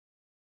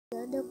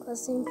another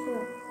cousin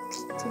Pro.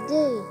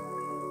 Today,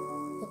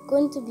 we're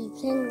going to be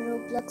playing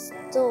Roblox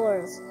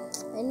Doors.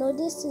 I know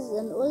this is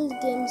an old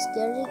game,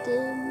 scary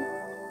game,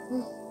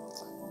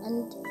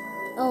 and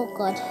oh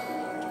god.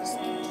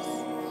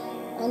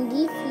 And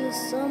if you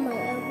saw my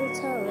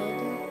avatar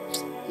already,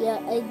 yeah,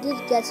 I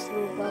did get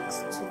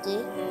Robux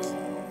today.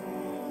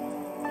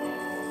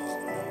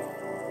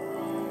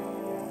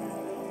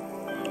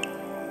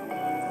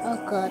 Oh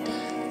god,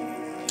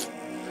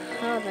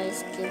 how do I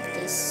skip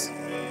this?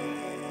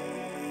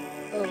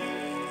 Oh.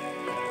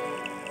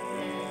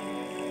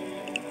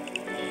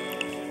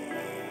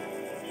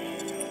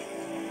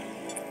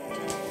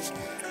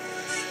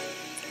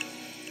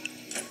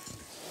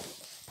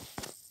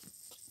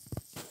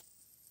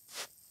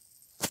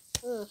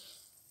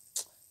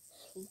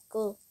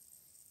 Go.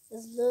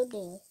 It's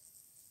loading.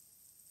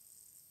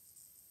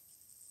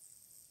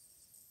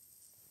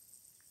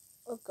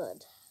 Oh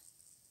god.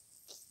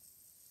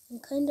 I'm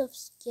kind of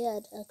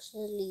scared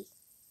actually.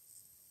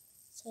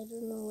 So I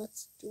don't know what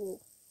to do.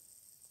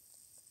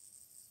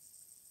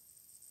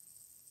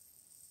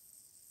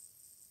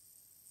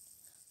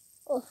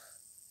 Oh.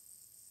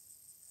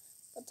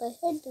 But I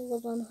heard there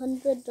was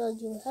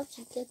 $100. You have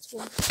to get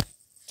one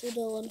to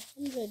the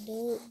 100.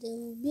 There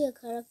will be a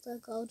character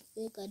called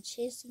Faker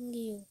chasing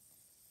you.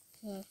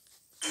 Which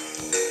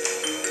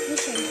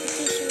I'm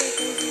pretty sure there's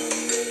only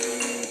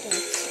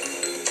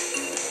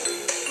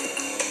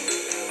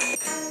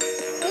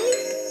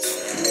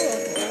 2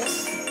 of us.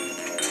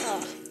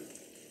 Ah,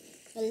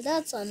 well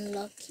that's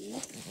unlucky.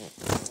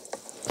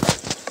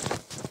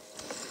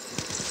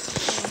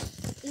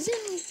 Is there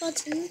any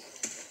button?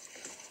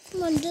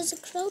 Come on, there's a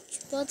crouch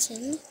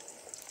button.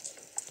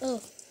 Oh.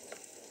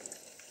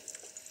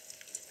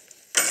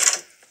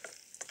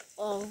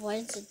 Oh, why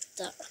is it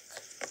dark?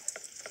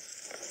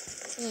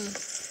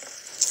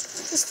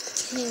 This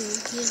game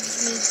gives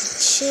me the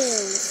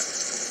chills.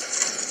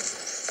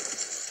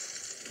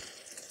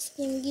 This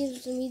game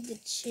gives me the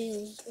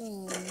chills.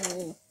 Oh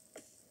no.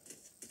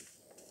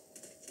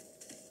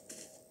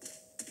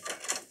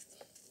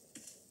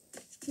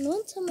 And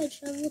one time I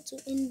traveled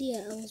to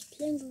India, I was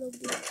playing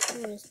Roblox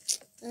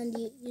first. And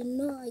you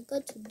know, I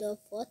got to the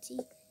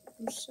 40.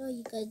 I'm sure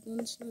you guys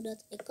don't know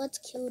that I got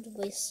killed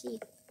by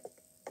Sikh.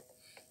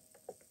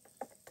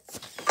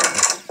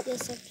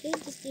 Yes, I played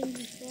this game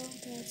before,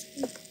 but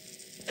so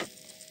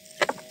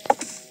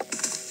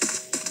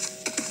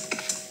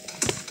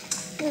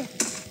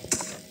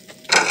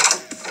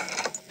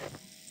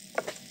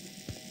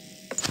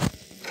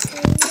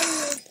when I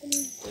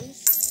opened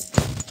this,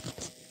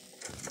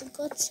 I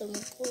got some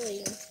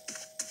coins.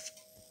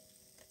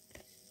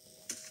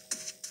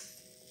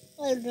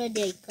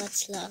 Already I got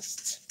lost.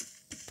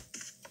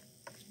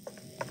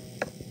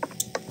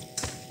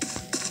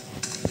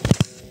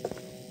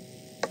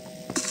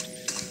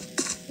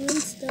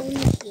 Once down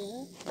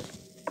here.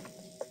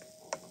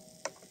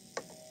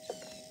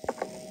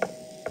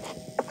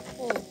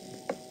 Oh.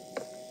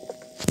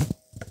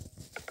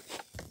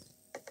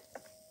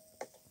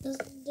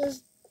 Does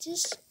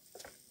this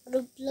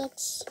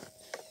Roblox,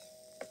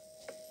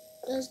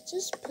 does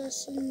this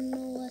person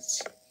know what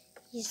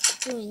he's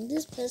doing?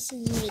 This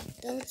person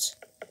without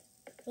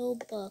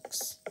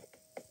Robux.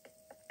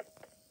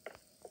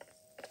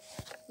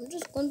 I'm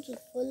just going to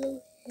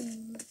follow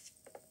him.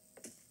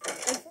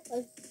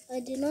 I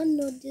did not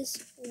know this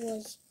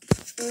was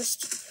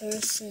first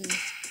person.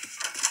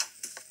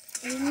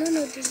 I did not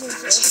know this was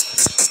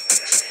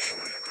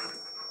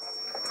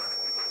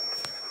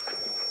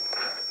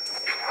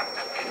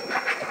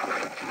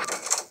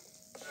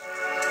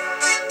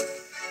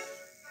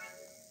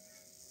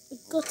I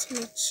got an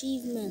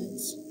achievement.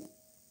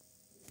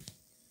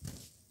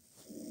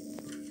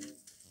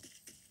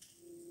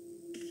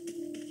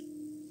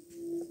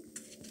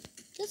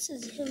 This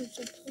is him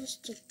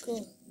supposed to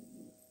go.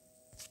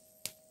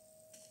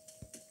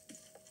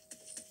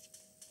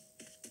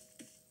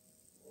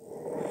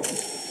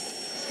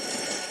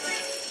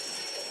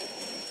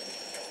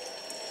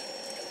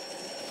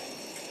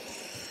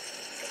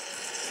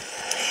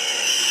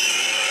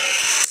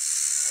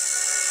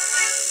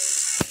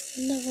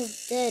 Never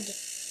dead,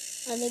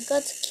 and I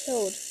got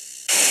killed.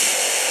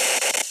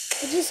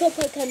 I just hope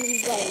I can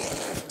revive.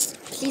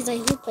 Please, I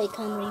hope I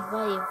can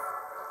revive.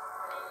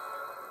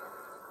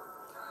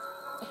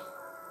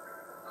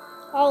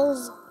 I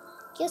was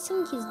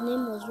guessing his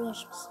name was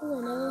Rush, so I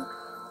never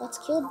got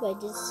killed by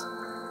this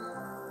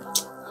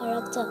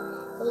character.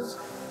 I was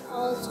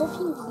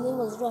hoping his name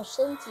was Rush,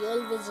 since he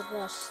always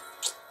Rush.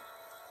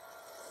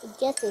 You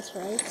get it,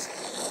 right?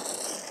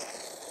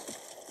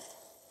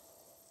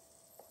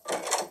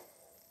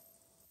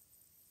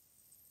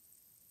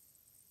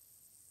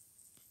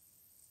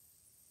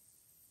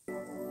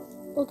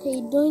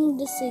 Okay, doing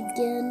this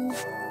again.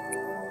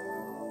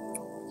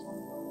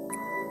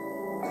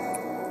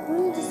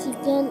 Doing this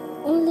again.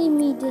 Only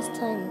me this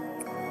time.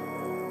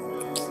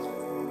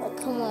 Oh,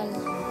 come on.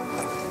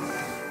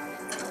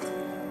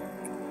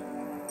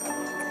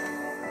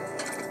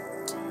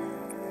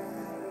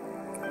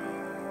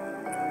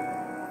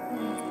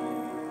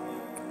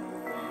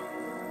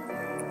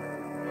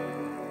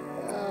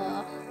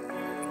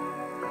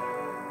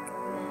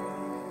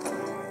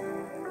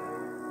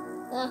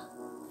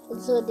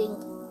 loading.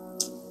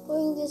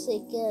 Doing this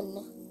again.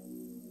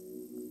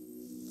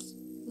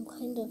 I'm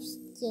kind of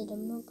scared,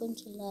 I'm not going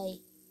to lie.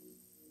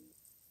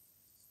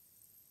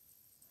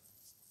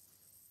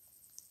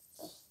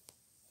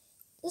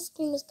 This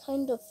game is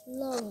kind of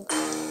long.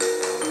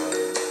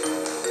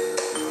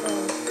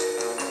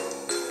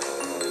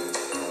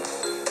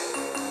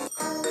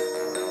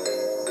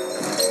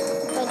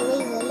 By the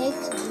way, I like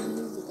to do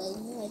music. I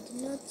know I did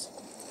not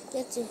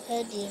get to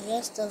hear the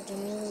rest of the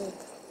music.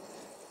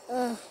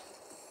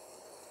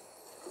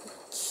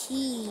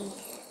 Key.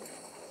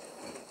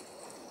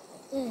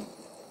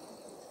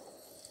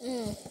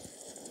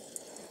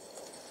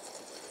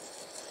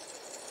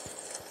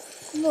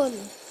 Come on.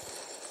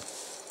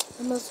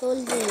 I must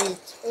hold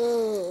it.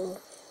 Oh.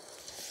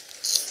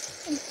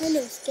 I'm kind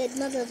of scared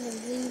now that I'm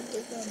doing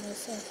this by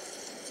myself.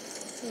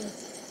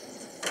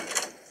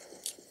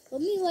 For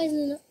me, why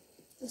isn't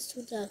it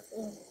too dark?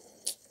 Oh,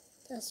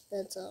 that's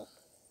better.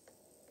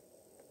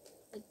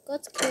 I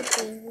got killed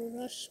by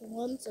rush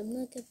once. I'm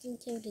not getting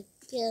killed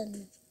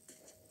again.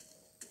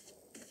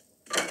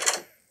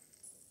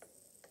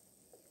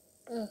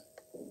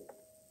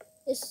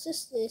 It's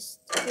just a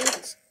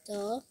straight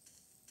door.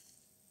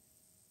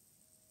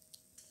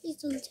 Please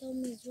don't tell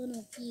me it's one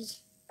of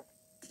these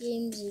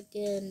games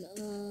again.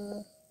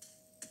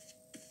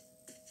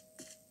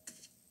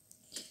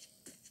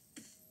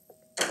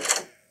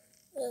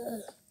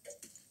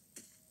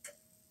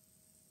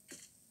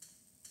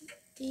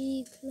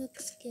 The clock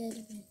scared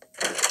me.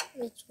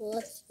 Which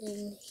was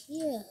in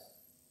here?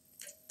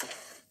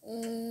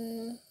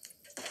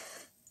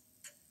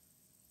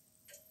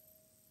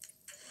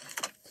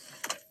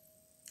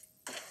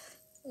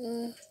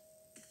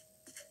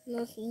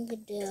 Nothing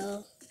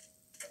there.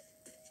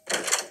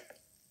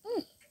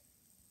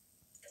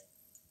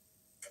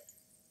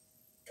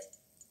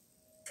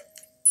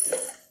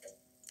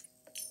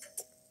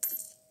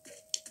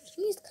 To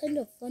me, it's kind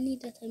of funny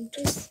that I'm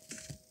just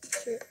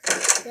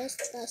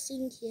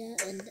trespassing here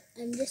and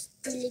I'm just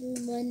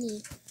stealing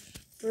money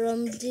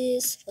from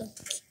this.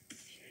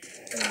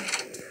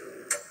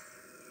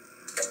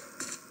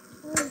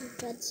 How did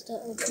that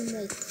store open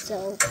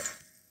myself?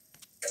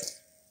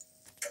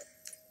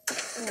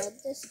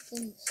 This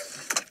thing.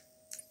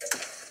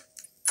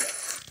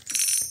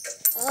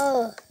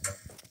 Oh,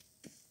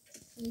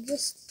 I'm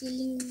just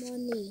stealing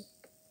money.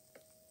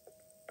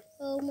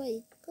 Oh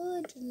my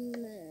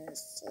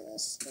goodness.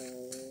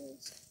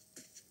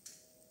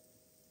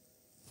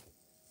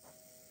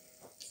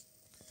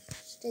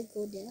 Should I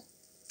go there?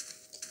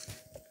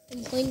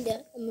 I'm going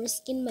there. I'm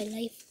risking my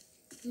life.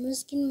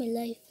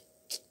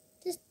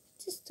 This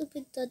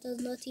stupid door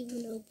does not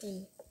even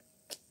open.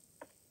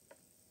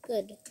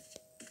 Good.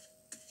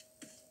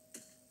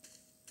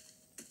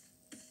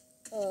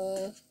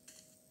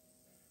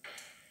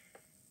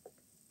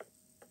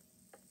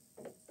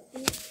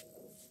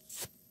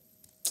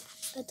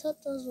 I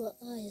thought those were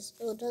eyes.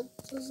 Oh,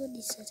 those are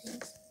the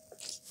settings.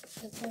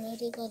 I've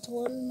already got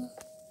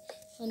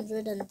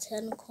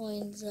 110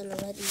 coins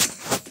already.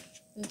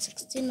 And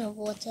 16 of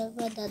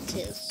whatever that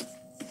is.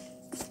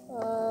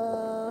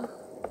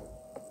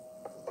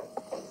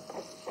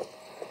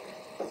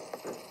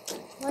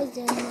 Why is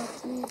there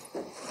nothing?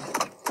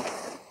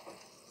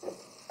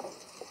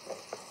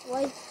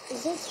 Why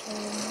is it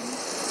raining?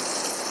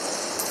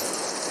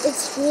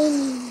 It's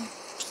raining.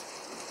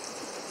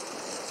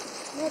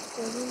 Not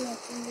for real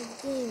like in the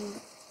game.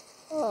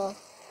 Oh.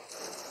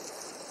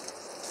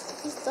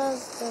 This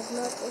does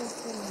not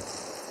open.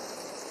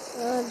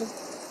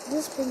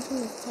 This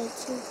painting is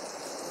titled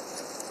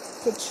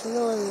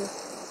Petrol.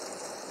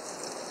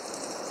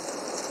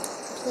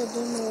 I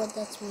don't know what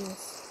that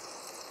means.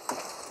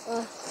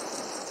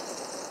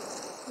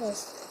 Yes.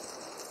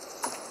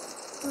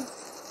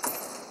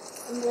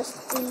 I'm just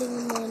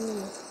stealing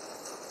money.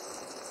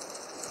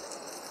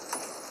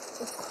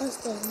 Of course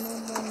there's no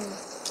money.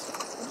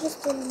 I just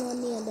stole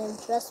money and I'm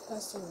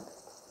trespassing.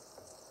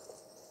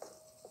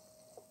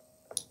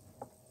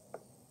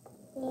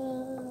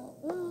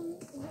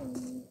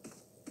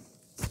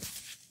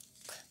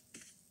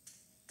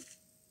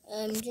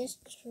 I'm just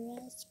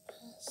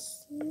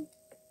trespassing.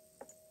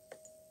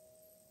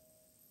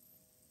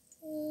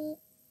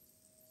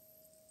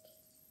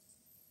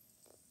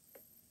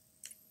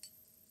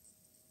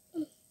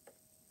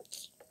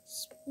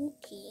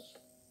 Spooky.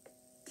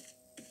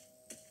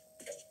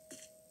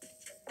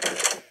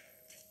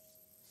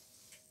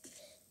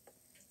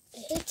 I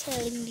hate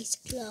telling these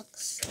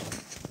clocks.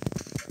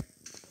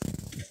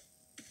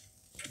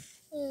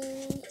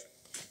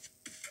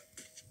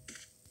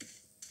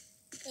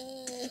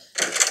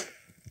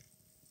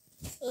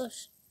 Oh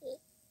shit.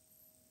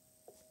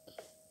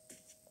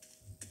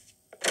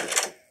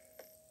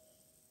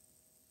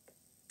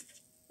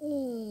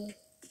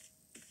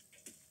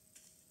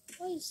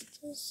 Why is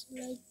this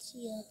light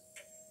here?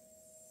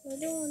 I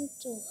don't want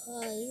to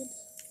hide.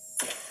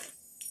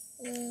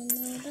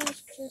 No,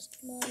 that's just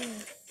money.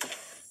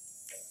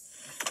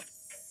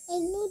 I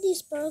know these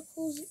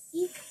sparkles.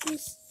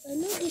 I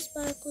know these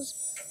sparkles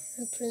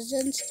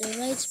represent the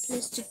right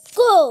place to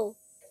go.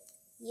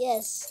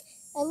 Yes,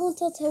 I even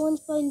thought I won't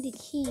find the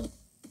key.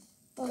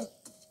 Oh, I'm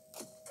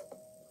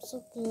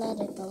so glad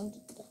I found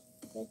the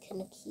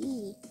freaking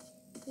key.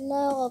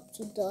 Now up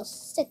to the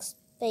 6th,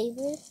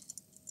 baby.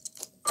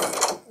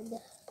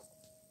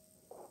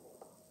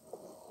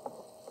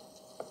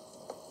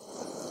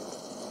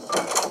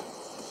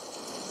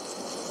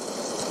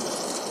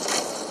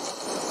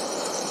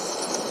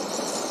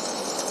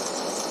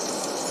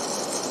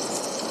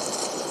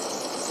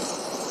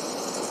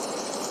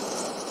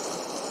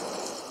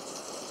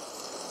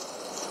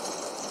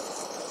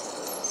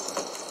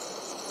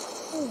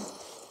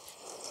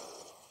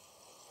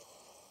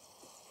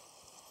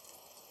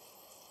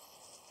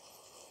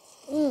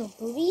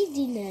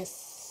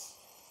 Greediness.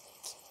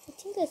 I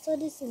think I saw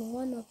this in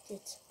one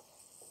update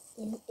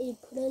in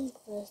April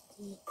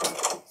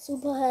 1st.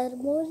 Super hard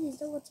mode, is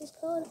that what it's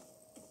called?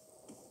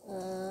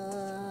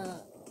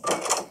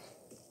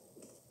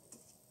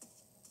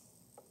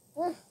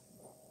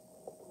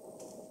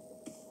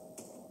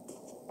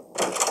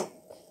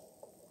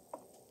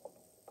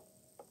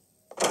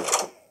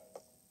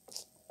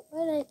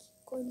 Why do I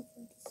keep going for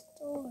these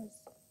stores?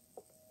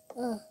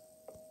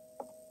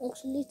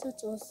 Actually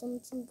thought it was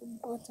something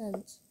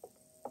important.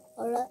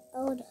 Or I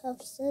would have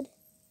said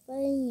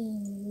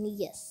fine,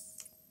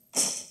 yes.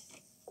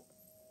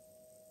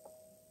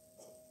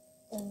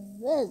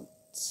 Event.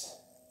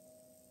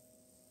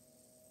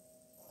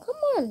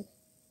 Come on.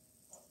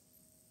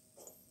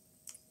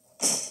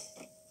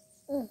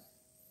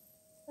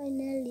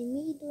 Finally,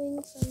 me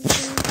doing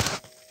something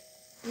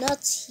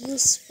not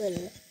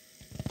useful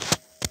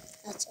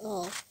at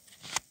all.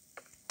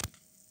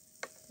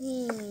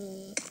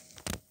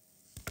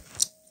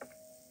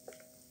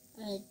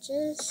 I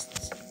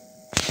just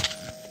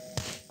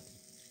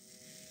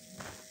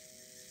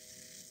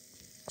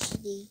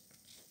actually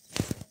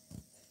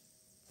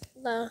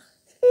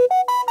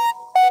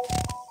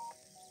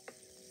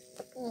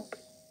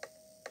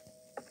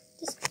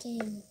this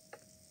game.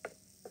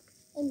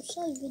 I'm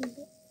sure I've been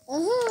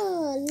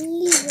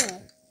lever.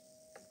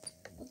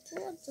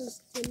 What does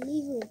the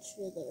lever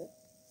trigger?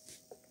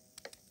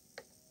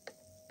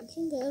 I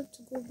think I have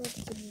to go back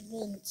to the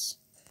events.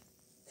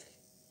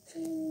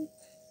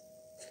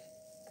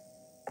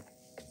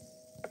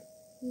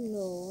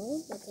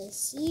 No, but I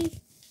see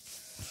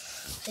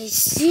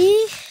that's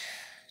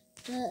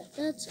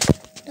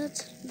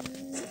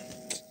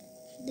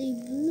the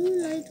blue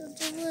light,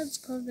 whatever it's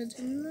called, but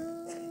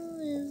no,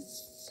 is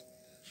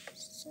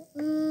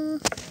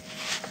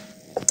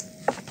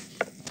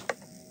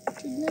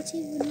did not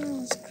even know I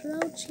was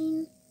crouching.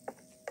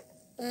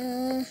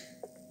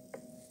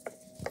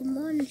 Come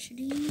on,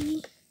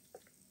 Shri.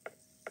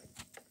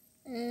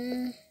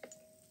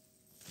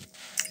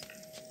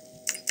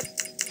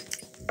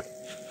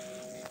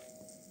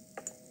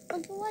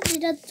 Okay, what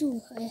did I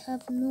do? I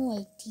have no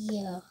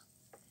idea.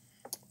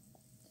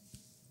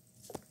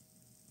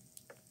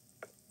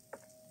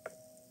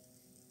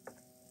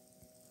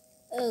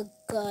 Oh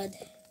God.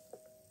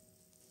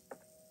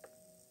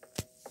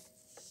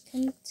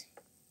 Can't.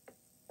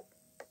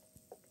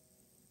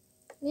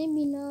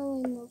 Maybe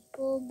now I must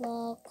go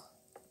back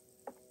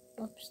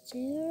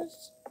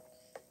upstairs.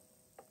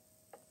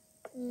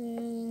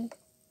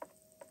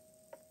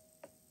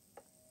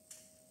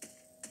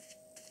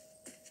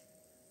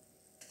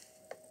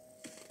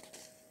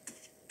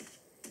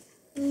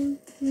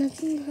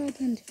 Nothing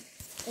happened.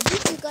 But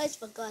if you guys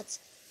forgot,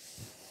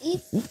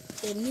 if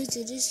you're new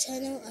to this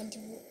channel and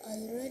you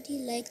already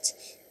liked,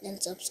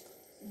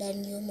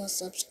 then you must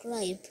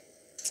subscribe.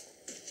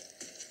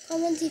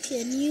 Comment if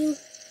you're new.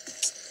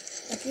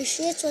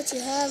 Appreciate what you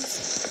have.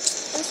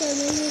 That's why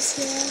I'm always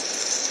here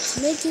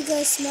to make you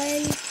guys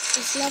smile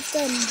with laughter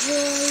and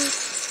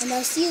joy. And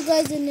I'll see you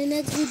guys in the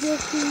next video.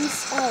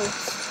 Peace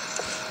out.